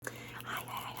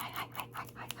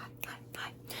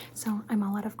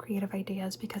lot of creative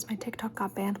ideas because my TikTok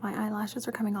got banned. My eyelashes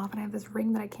are coming off and I have this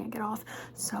ring that I can't get off.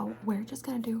 So we're just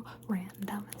gonna do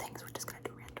random things. We're just gonna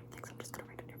do random things. I'm just gonna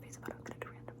write on your face about I'm gonna do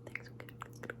random things.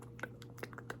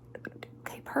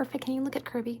 Okay, perfect. Can you look at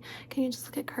Kirby? Can you just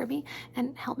look at Kirby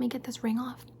and help me get this ring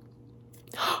off?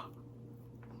 I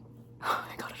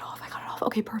got it off. I got it off.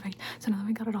 Okay, perfect. So now that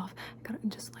we got it off, I got it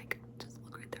and just look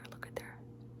right there. Look right there.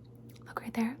 Look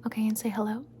right there. Okay, and say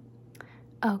hello.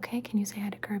 Okay, can you say hi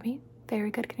to Kirby?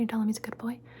 Very good. Can you tell him he's a good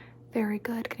boy? Very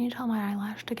good. Can you tell my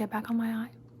eyelash to get back on my eye?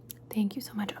 Thank you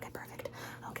so much. Okay, perfect.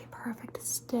 Okay, perfect.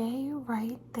 Stay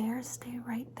right there. Stay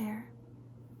right there.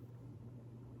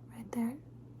 Right there.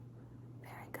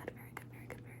 Very good. Very good. Very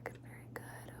good. Very good. Very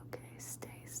good. Okay,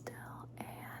 stay still.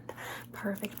 And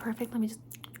perfect. Perfect. Let me just.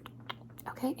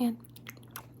 Okay, and.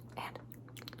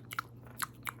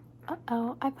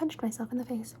 Uh-oh, I punched myself in the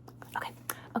face. Okay.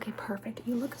 Okay, perfect.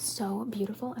 You look so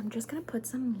beautiful. I'm just gonna put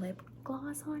some lip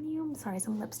gloss on you. I'm sorry,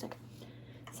 some lipstick.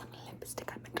 Some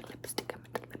lipstick. I meant lipstick. I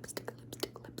meant lipstick.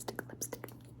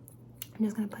 I'm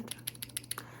just gonna put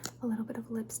a little bit of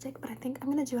lipstick, but I think I'm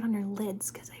gonna do it on your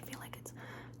lids because I feel like it's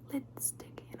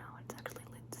lipstick, you know, it's actually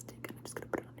lipstick. And I'm just gonna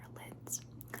put it on your lids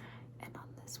and on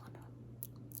this one.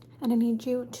 And I need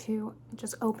you to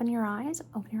just open your eyes,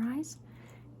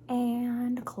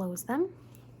 and close them.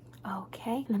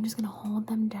 Okay, and I'm just gonna hold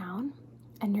them down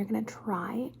and you're gonna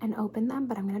try and open them,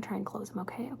 but I'm gonna try and close them,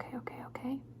 okay?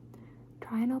 Okay.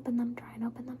 Try and open them, try and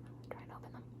open them.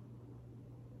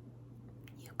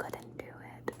 You couldn't do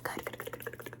it. Good.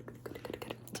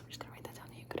 So I'm just gonna write that down.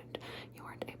 You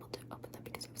weren't able to open them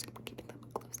because I was keeping them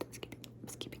closed. I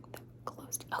was keeping them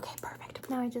closed. Okay, perfect.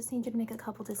 Now I just need you to make a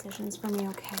couple decisions for me,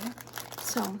 okay?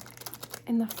 So,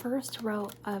 in the first row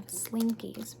of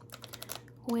Slinkies,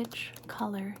 which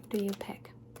color do you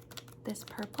pick? This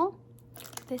purple,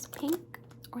 this pink,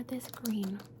 or this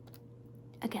green?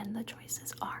 Again, the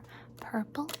choices are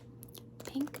purple,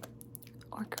 pink,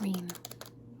 or green.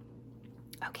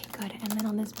 Okay, good. And then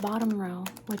on this bottom row,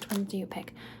 which one do you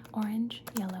pick? Orange,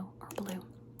 yellow, or blue?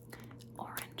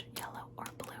 Orange, yellow, or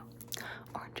blue?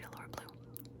 Orange, yellow, or blue?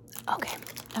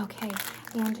 Okay.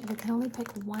 And you can only pick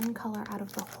one color out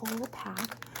of the whole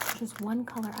pack. Just one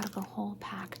color out of the whole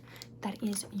pack that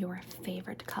is your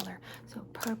favorite color. So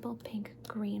purple, pink,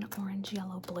 green, orange,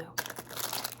 yellow, blue.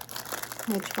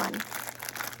 Which one?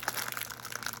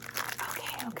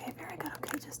 Okay, very good.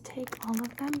 Okay, just take all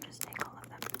of them.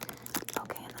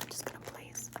 Okay, and I'm just gonna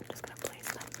place them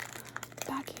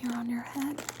back here on your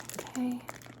head. Okay,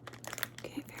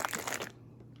 very good.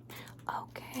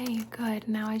 Okay, good.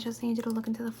 Now I just need you to look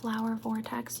into the flower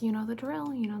vortex. You know the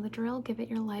drill. Give it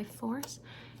your life force.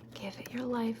 Give it your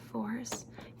life force.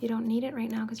 You don't need it right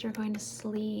now because you're going to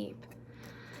sleep.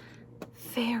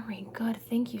 Very good.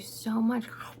 Thank you so much.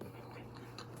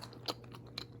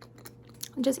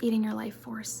 I'm just eating your life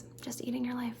force.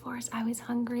 I was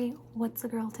hungry. What's a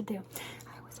girl to do?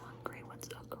 I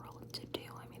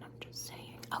mean, I'm just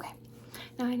saying. Okay.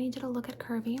 Now I need you to look at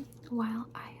Kirby while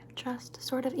I just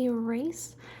sort of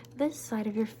erase this side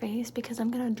of your face because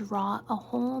I'm gonna draw a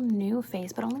whole new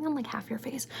face, but only on like half your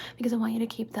face because I want you to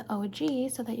keep the OG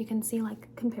so that you can see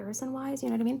like comparison wise, you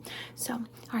know what I mean? So, all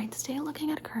right, stay looking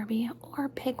at Kirby or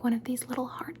pick one of these little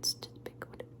hearts. Just pick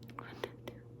one. 1, 2,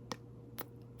 3,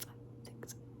 4, 5,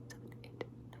 6, 7, 8,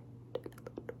 9,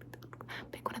 10.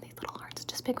 Pick one of these little hearts.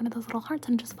 Just pick one of those little hearts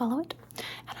and just follow it.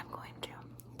 And I'm going to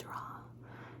draw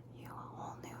you a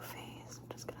whole new face. I'm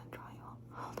just gonna draw you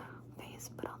a whole new face,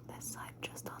 but on this side,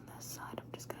 just on this side,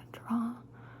 I'm just gonna draw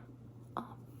a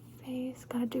face.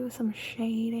 Gotta do some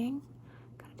shading.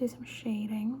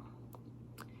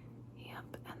 Yep,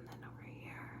 and then over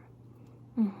here.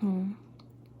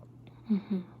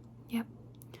 Yep.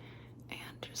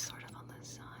 And just sort of on this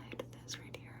side, this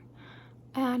right here.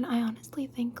 And I honestly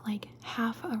think like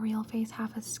half a real face,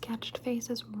 half a sketched face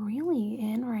is really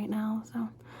in right now. So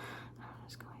I'm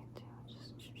just going to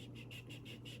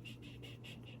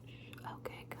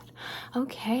okay, good.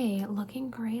 Okay, looking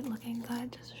great, looking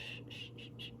good. Just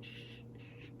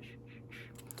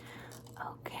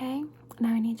okay. Now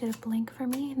I need you to blink for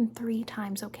me 3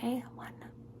 times, okay? 1,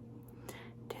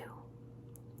 2,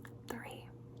 3.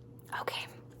 Okay.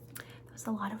 That was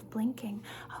a lot of blinking.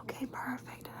 Okay,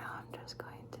 perfect. Now I'm just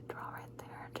going to draw right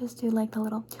there. Just do like the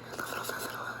little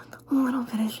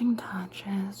finishing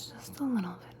touches. Just the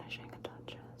little finishing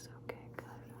touches. Okay, good.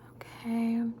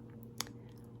 Okay.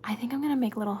 I think I'm gonna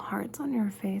make little hearts on your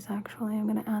face actually. I'm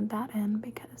gonna add that in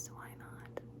because why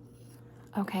not?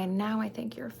 Okay, now I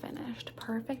think you're finished.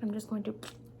 Perfect. I'm just going to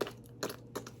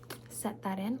set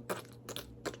that in.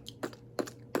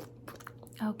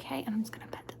 Okay, and I'm just gonna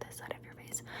pen to this side of your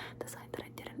face, the side that I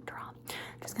didn't draw.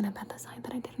 just gonna pet the side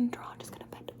that I didn't draw. Just gonna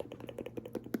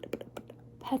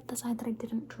pet the side that I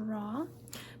didn't draw.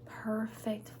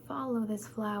 Perfect. Follow this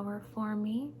flower for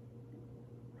me.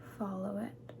 Follow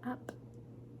it. Up,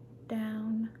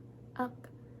 down, up,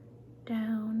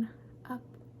 down, up,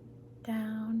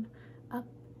 down, up,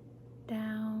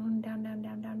 down, down, down,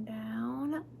 down, down,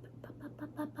 down, up,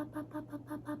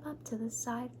 to the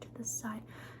side,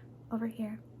 over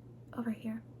here, over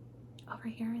here, over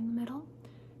here in the middle.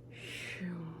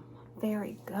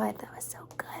 Very good. That was so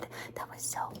good. That was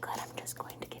so good. I'm just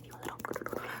going to give you a little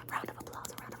round of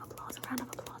applause, a round of applause, a round of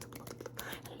applause,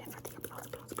 live for the applause,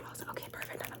 applause, applause. Okay,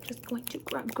 perfect. And I'm just going to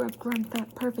grab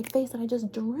that perfect face that I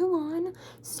just drew on.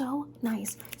 So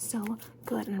nice, so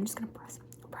good. And I'm just gonna press.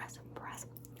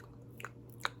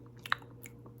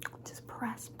 Just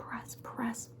press.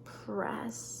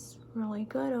 Really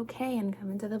good. Okay, and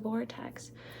come into the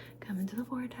vortex. Come into the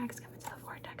vortex.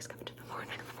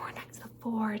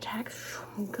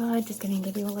 Good. Just gonna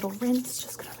give you a little rinse.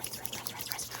 Just gonna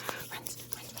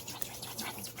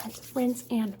rinse,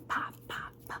 and pop.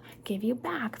 Give you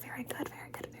back. Very good.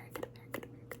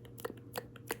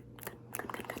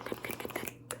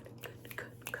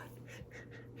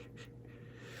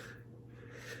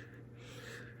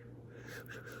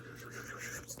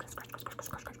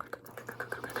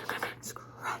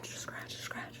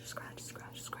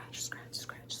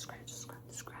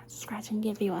 Scratch and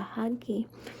give you a huggy.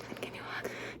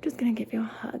 Just gonna give you a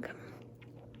hug.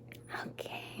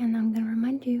 Okay, and I'm gonna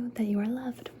remind you that you are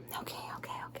loved. Okay.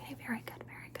 Very good.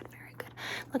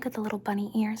 Look at the little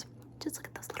bunny ears. Just look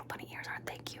at those little bunny ears. Aren't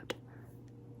they cute?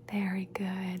 Very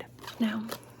good. Now,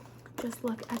 just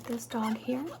look at this dog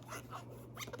here.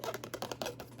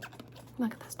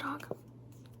 Look at this dog.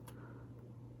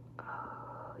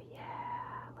 Oh,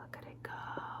 yeah. Look at it go.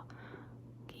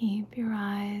 Keep your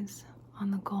eyes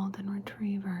on the golden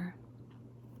retriever.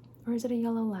 Or is it a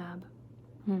yellow lab?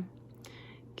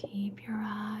 Keep your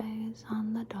eyes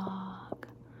on the dog.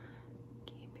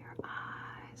 Keep your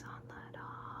eyes on the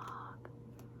dog.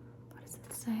 What does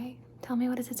it say? Tell me,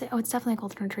 what does it say? Oh, it's definitely a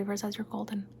golden retriever. It says you're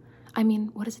golden. I mean,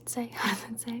 what does it say? What does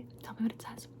it say? Tell me what it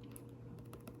says.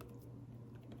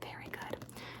 Very good.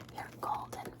 You're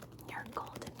golden.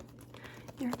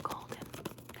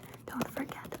 Don't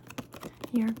forget.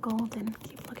 You're golden.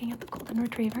 Keep looking at the golden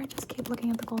retriever. Just keep looking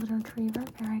at the golden retriever.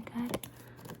 Very good.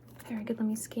 Let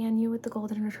me scan you with the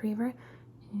golden retriever.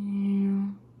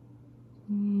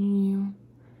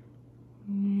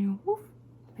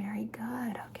 Very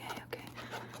good. Okay.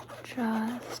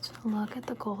 Just look at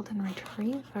the golden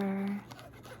retriever.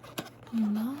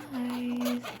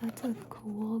 Nice. That's a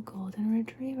cool golden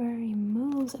retriever. He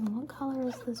moves. And what color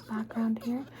is this background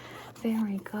here?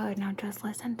 Very good. Now just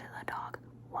listen to the dog.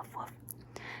 Woof woof.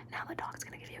 Now the dog's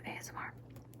gonna give you ASMR.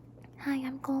 Hi,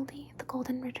 I'm Goldie, the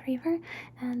golden retriever,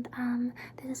 and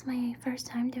this is my first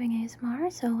time doing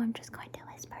ASMR, so I'm just going to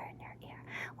whisper in your ear.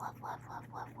 Woof woof woof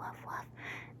woof woof woof.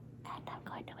 And I'm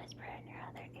going to whisper in your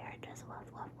other ear, just woof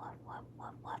woof woof woof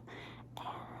woof woof.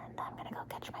 And I'm gonna go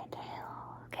catch my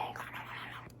tail.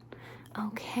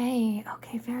 Okay,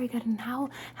 very good. And how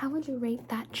would you rate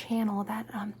that channel, that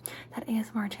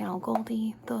ASMR channel,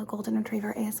 Goldie, the golden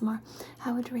retriever ASMR?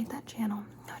 How would you rate that channel?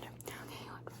 Okay,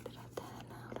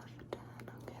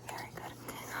 very good.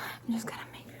 I'm just gonna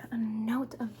make a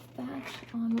note of that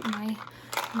on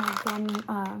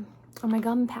my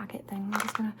gum packet thing. I'm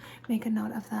just gonna make a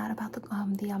note of that about the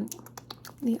golden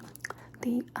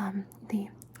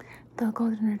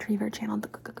retriever channel, the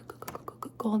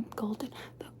golden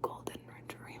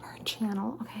retriever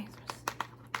channel.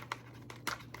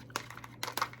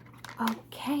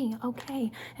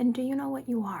 Okay. And do you know what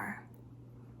you are?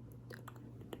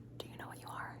 Do you know what you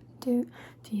are? Do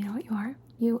you know what you are?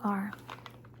 You are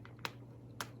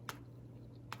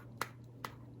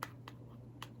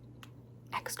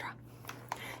extra.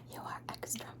 You are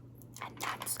extra. And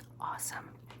that's awesome.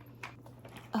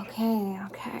 Okay.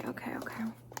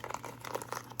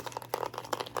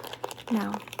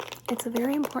 Now, it's a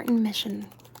very important mission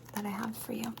that I have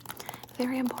for you. A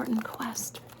very important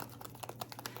quest.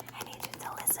 I need you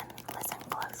to listen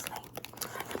closely.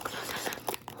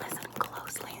 Listen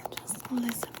closely and just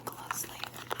listen closely.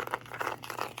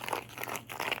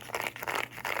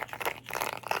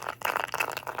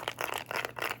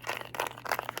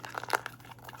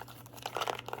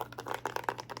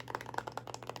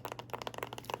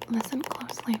 Listen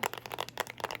closely.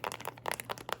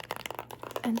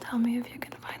 And tell me if you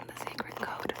can find the secret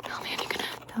code.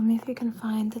 Tell me if you can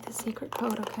find the secret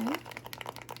code, okay?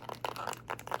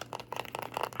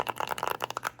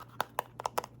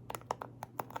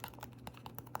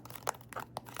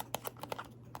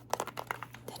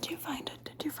 Did you find it?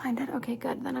 Did you find it? Okay,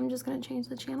 good. Then I'm just gonna change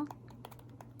the channel.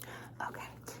 Okay,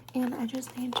 and I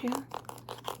just need you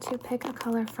to pick a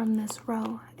color from this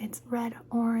row. It's red,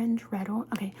 orange,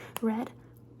 okay, red,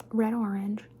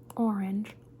 orange,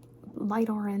 orange, light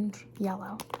orange,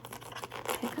 yellow.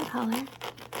 Pick a color.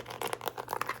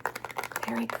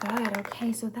 Very good.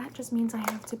 Okay, so that just means I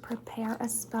have to prepare a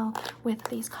spell with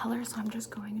these colors. So I'm just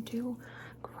going to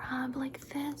grab like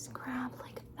this, grab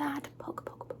like that, poke,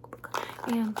 poke, poke, poke,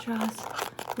 and just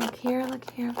look here,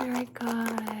 very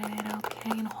good.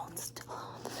 Okay, and hold still,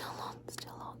 hold still, hold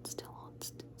still, hold still, hold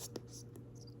still,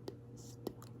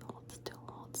 hold still,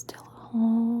 hold still,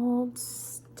 hold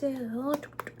still.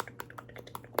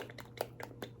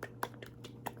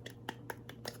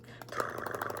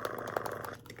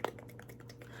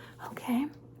 Okay,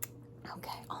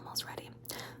 okay, almost ready.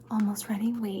 Almost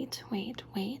ready. Wait, wait,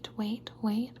 wait, wait,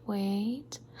 wait,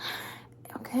 wait.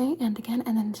 Okay, and again,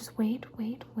 and then just wait,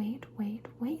 wait, wait, wait,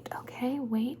 wait. Okay,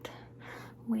 wait,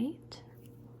 wait,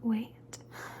 wait,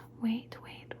 wait,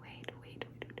 wait, wait, wait.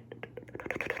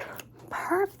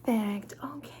 Perfect.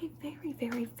 Okay, very,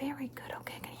 very, very good.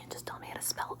 Okay, can you just tell me how to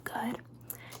spell good?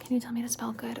 Can you tell me how to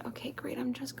spell good? Okay, great.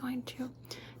 I'm just going to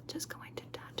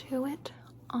tattoo it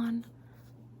on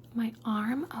my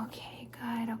arm. Okay,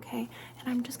 good. Okay, and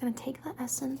I'm just gonna take the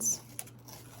essence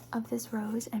of this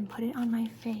rose and put it on my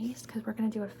face because we're gonna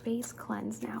do a face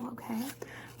cleanse now. Okay,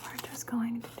 we're just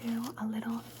going to do a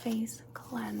little face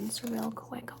cleanse real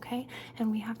quick. Okay, and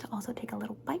we have to also take a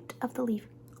little bite of the leaf.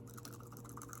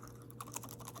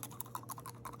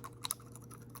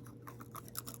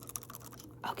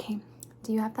 Okay,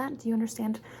 do you have that? Do you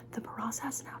understand the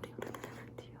process now? Do you understand?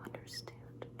 Do you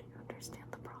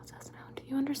understand the process now? Do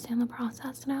you understand the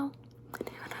process now?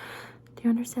 Do you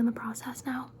understand the process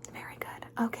now? Very good.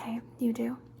 Okay, you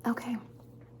do? Okay.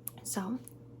 So,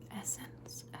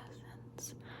 essence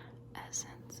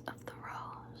of the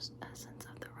rose. Essence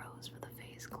of the rose for the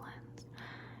face cleanse.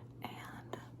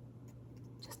 And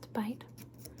just bite.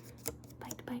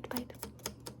 Bite, bite, bite.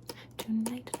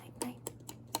 Tonight, night, night.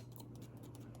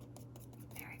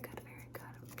 Very good, very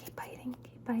good. Keep biting,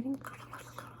 keep biting.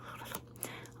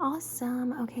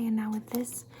 Awesome. Okay, and now with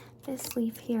this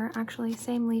leaf here, actually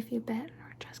same leaf you bit,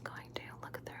 we're just going to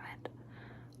look through it.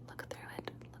 Look through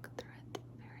it. Look through it.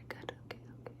 Very good. Okay,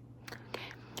 okay.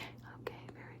 Okay. Okay,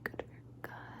 very good, very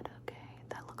good. Okay,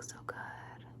 that looks so good.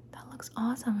 That looks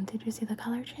awesome. Did you see the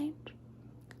color change?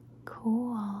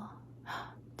 Cool.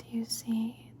 Do you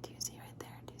see right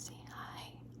there? Do you see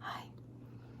hi? Hi.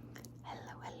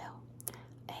 Hello, hello.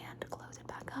 And close it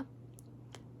back up.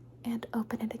 And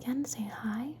open it again. Say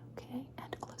hi. Okay.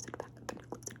 And close it back up. And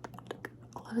close it back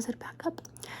up. Close it back up.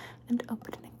 And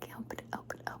open it again.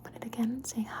 Open it again.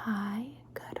 Say hi.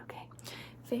 Good. Okay.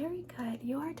 Very good.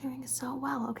 You are doing so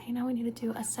well. Okay. Now we need to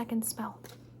do a second spell.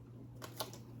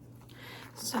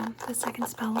 So the second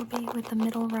spell will be with the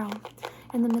middle row.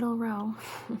 In the middle row,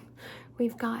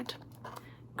 we've got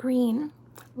green,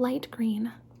 light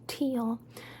green, teal,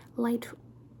 light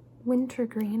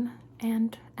wintergreen,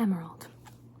 and emerald.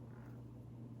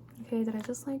 Okay, did I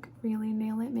just like really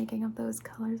nail it making up those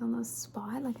colors on the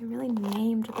spot? Like I really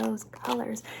named those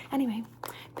colors. Anyway,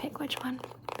 pick which one.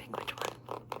 Pick which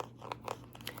one.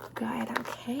 Good.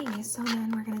 Okay, so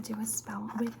then we're gonna do a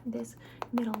spell with this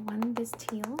middle one, this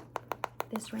teal.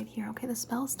 This right here. Okay, the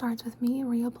spell starts with me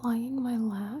reapplying my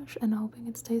lash and hoping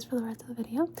it stays for the rest of the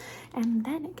video, and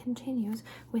then it continues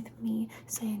with me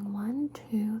saying 1,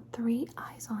 2, 3,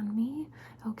 eyes on me.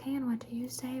 Okay, and what do you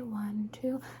say? 1,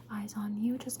 2, eyes on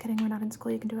you. Just kidding, we're not in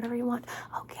school, you can do whatever you want.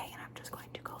 Okay, and I'm just going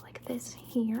to go like this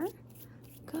here.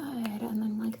 Good, and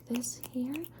then like this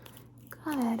here.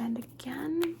 Good, and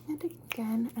again, and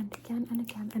again, and again, and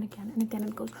again, and again, and again.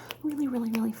 It goes really,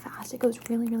 really, really fast. It goes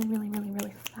really, really, really, really,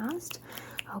 really fast.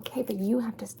 Okay, but you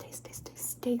have to stay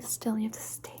still. You have to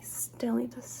stay still. You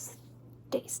have to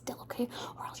stay still, okay?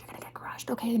 Or else you're gonna get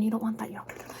crushed. Okay, and you don't want that. You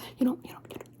don't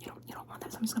want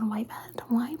that. So I'm just gonna wipe that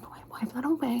away. Wipe that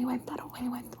away.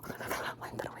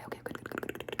 Okay, good.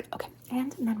 Okay,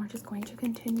 and then we're just going to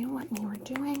continue what we were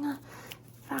doing.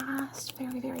 Fast,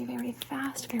 very, very, very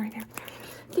fast, very, very,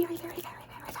 very, very, very,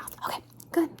 very fast. Okay,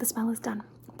 good. The spell is done.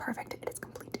 Perfect. It is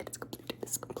complete. It is complete. It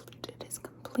is complete. It is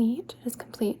complete. It is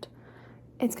complete.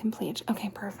 It's complete. Okay,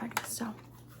 perfect. So,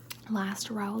 last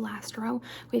row.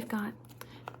 We've got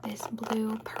this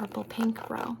blue, purple, pink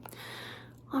row.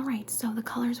 All right. So the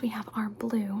colors we have are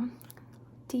blue,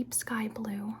 deep sky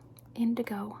blue,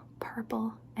 indigo,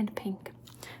 purple, and pink.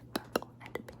 Purple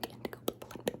and pink, indigo, purple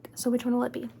and pink. So which one will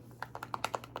it be?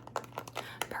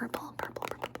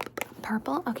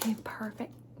 Purple. Okay,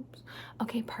 perfect. Oops.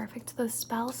 Okay, perfect. The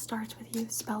spell starts with you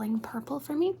spelling purple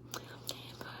for me.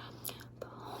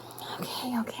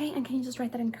 Okay, okay. And can you just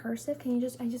write that in cursive? I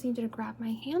just need you to grab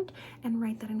my hand and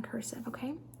write that in cursive,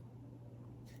 okay?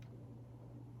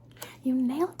 You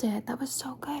nailed it. That was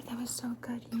so good. That was so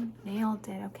good. You nailed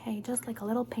it. Okay, just like a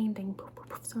little painting.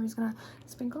 So we're just gonna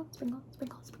sprinkle, sprinkle,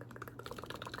 sprinkle, sprinkle,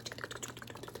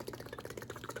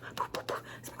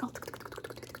 sprinkle,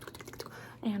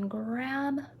 and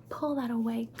grab, pull that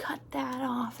away, cut that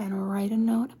off, and write a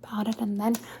note about it, and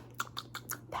then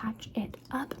patch it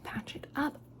up, patch it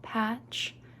up,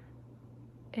 patch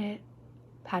it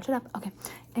up. Okay,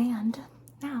 and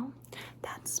now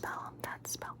that spell,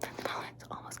 it's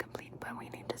almost complete, but we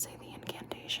need to say the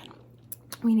incantation.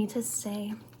 We need to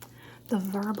say the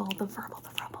verbal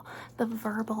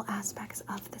aspects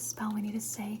of the spell. We need to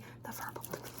say the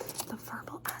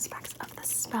verbal aspects of the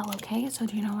spell, okay? So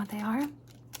do you know what they are?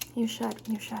 You should.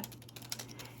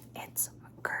 It's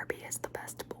Kirby is the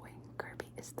best boy. Kirby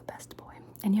is the best boy.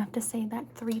 And you have to say that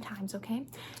 3 times, okay?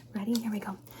 Ready? Here we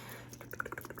go.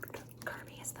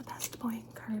 Kirby is the best boy.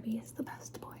 Kirby is the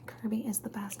best boy. Kirby is the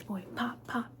best boy. Pop,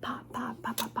 pop, pop, pop,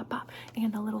 pop, pop, pop, pop.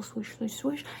 And a little swoosh, swoosh,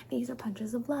 swoosh. These are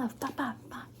punches of love. Pop, pop,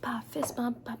 pop, pop. Fist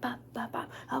bump, pop, pop, pop, pop.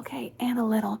 Okay, and a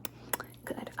little.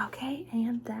 Good. Okay,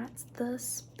 and that's the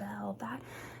spell. That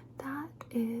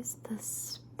is the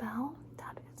spell.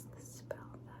 That is the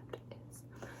spell.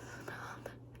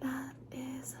 That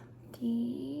is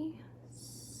the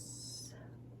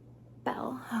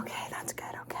spell. Okay, that's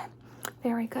good. Okay,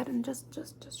 very good. And just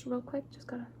real quick, just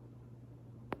gotta.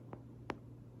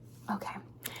 Okay,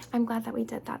 I'm glad that we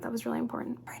did that. That was really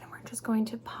important. All right, and we're just going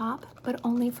to pop, but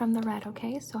only from the red.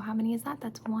 Okay, so how many is that?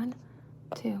 That's 1,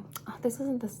 2. Oh, this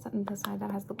isn't the side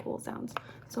that has the cool sounds.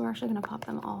 So we're actually gonna pop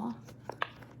them all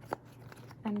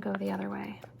and go the other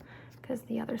way because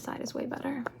the other side is way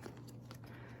better.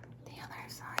 The other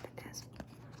side is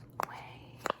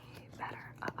way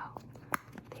better. Uh-oh.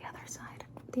 The other side.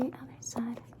 The other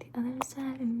side. The other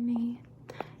side of me.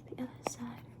 The other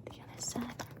side. The other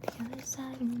side. The other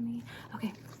side of me.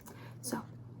 Okay, so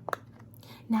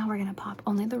now we're gonna pop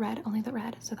only the red.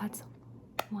 So that's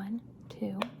 1,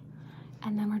 2.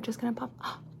 And then we're just gonna pop,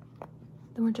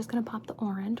 then we're just gonna pop the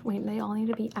orange. Wait, they all need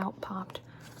to be out popped.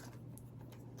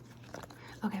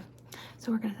 Okay,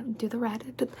 so we're gonna do the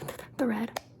red, the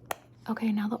red.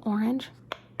 Okay, now the orange.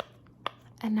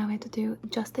 And now we have to do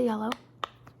just the yellow.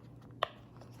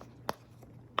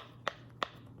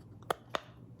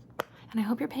 And I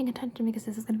hope you're paying attention because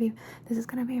this is gonna be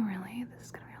really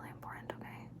important,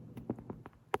 okay?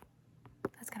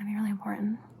 That's gonna be really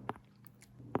important.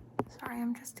 Sorry,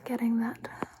 I'm just getting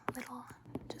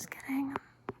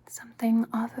something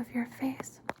off of your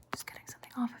face. Just getting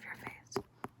something off of your face.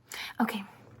 Okay.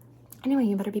 Anyway,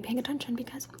 you better be paying attention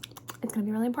because it's gonna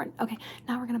be really important. Okay,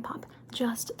 now we're gonna pop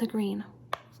just the green.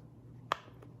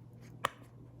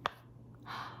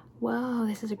 Whoa,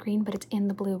 this is a green, but it's in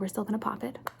the blue. We're still gonna pop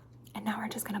it. And now we're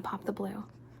just gonna pop the blue.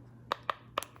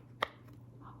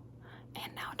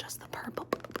 And now just the purple.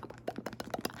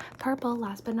 Purple,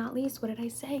 last but not least, what did I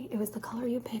say? It was the color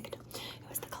you picked. It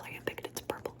was the color you picked. It's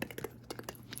purple.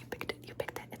 You picked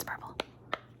it. It's purple.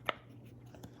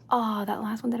 Oh, that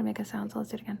last one didn't make a sound, so let's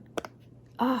do it again.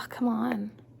 Oh, come on.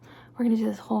 We're gonna do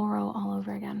this whole row all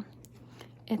over again.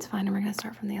 It's fine, and we're gonna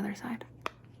start from the other side.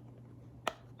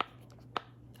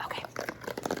 Okay.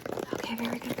 Okay,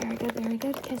 very good, very good, very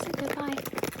good. Kiss it goodbye.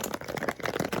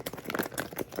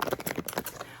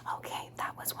 Okay,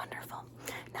 that was wonderful.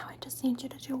 Now I just need you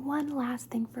to do one last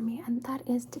thing for me, and that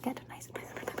is to get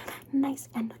nice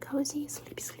and cozy,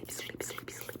 sleepy,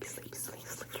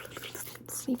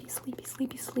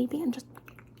 and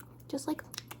just like,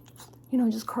 you know,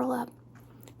 just curl up,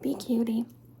 be cutie.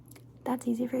 That's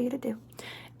easy for you to do,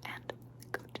 and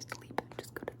go to sleep.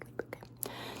 Just go to sleep, okay?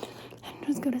 And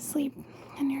just go to sleep,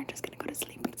 and you're just gonna go to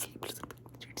sleep. You're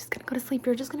just gonna go to sleep.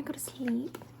 You're just gonna go to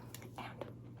sleep,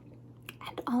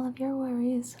 and all of your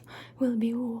worries will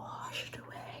be washed away.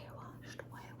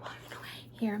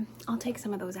 Here, I'll take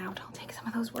some of those out. I'll take some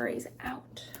of those worries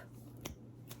out.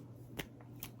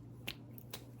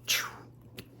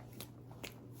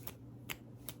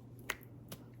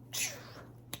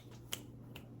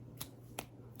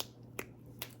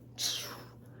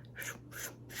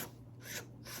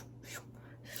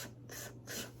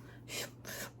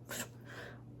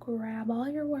 Grab all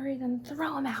your worries and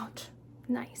throw them out.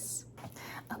 Nice.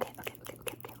 Okay.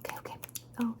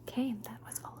 Okay, that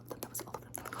was all of them.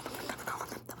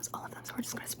 So we're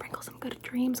just gonna sprinkle some good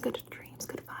dreams, good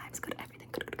vibes, good everything.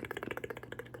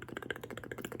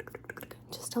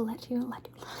 Just to let you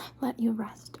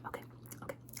rest. Okay.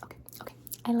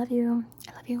 I love you.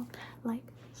 Light.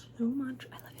 so much.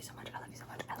 I love you so much. I love you so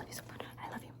much. I love you so much.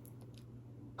 I love you.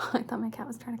 I thought my cat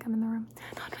was trying to come in the room.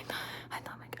 Not doing that. I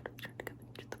thought my cat was trying to come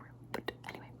into the room. But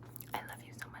anyway, I love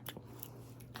you so much.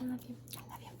 I love you. I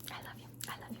love you. I love you.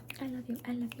 I love you. I love you.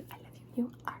 I love you. I love you.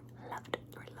 You are loved.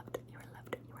 You are loved. You are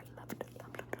loved. You are loved.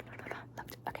 Loved. Loved. Loved.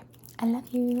 Loved. Okay. I love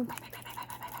you. Bye bye.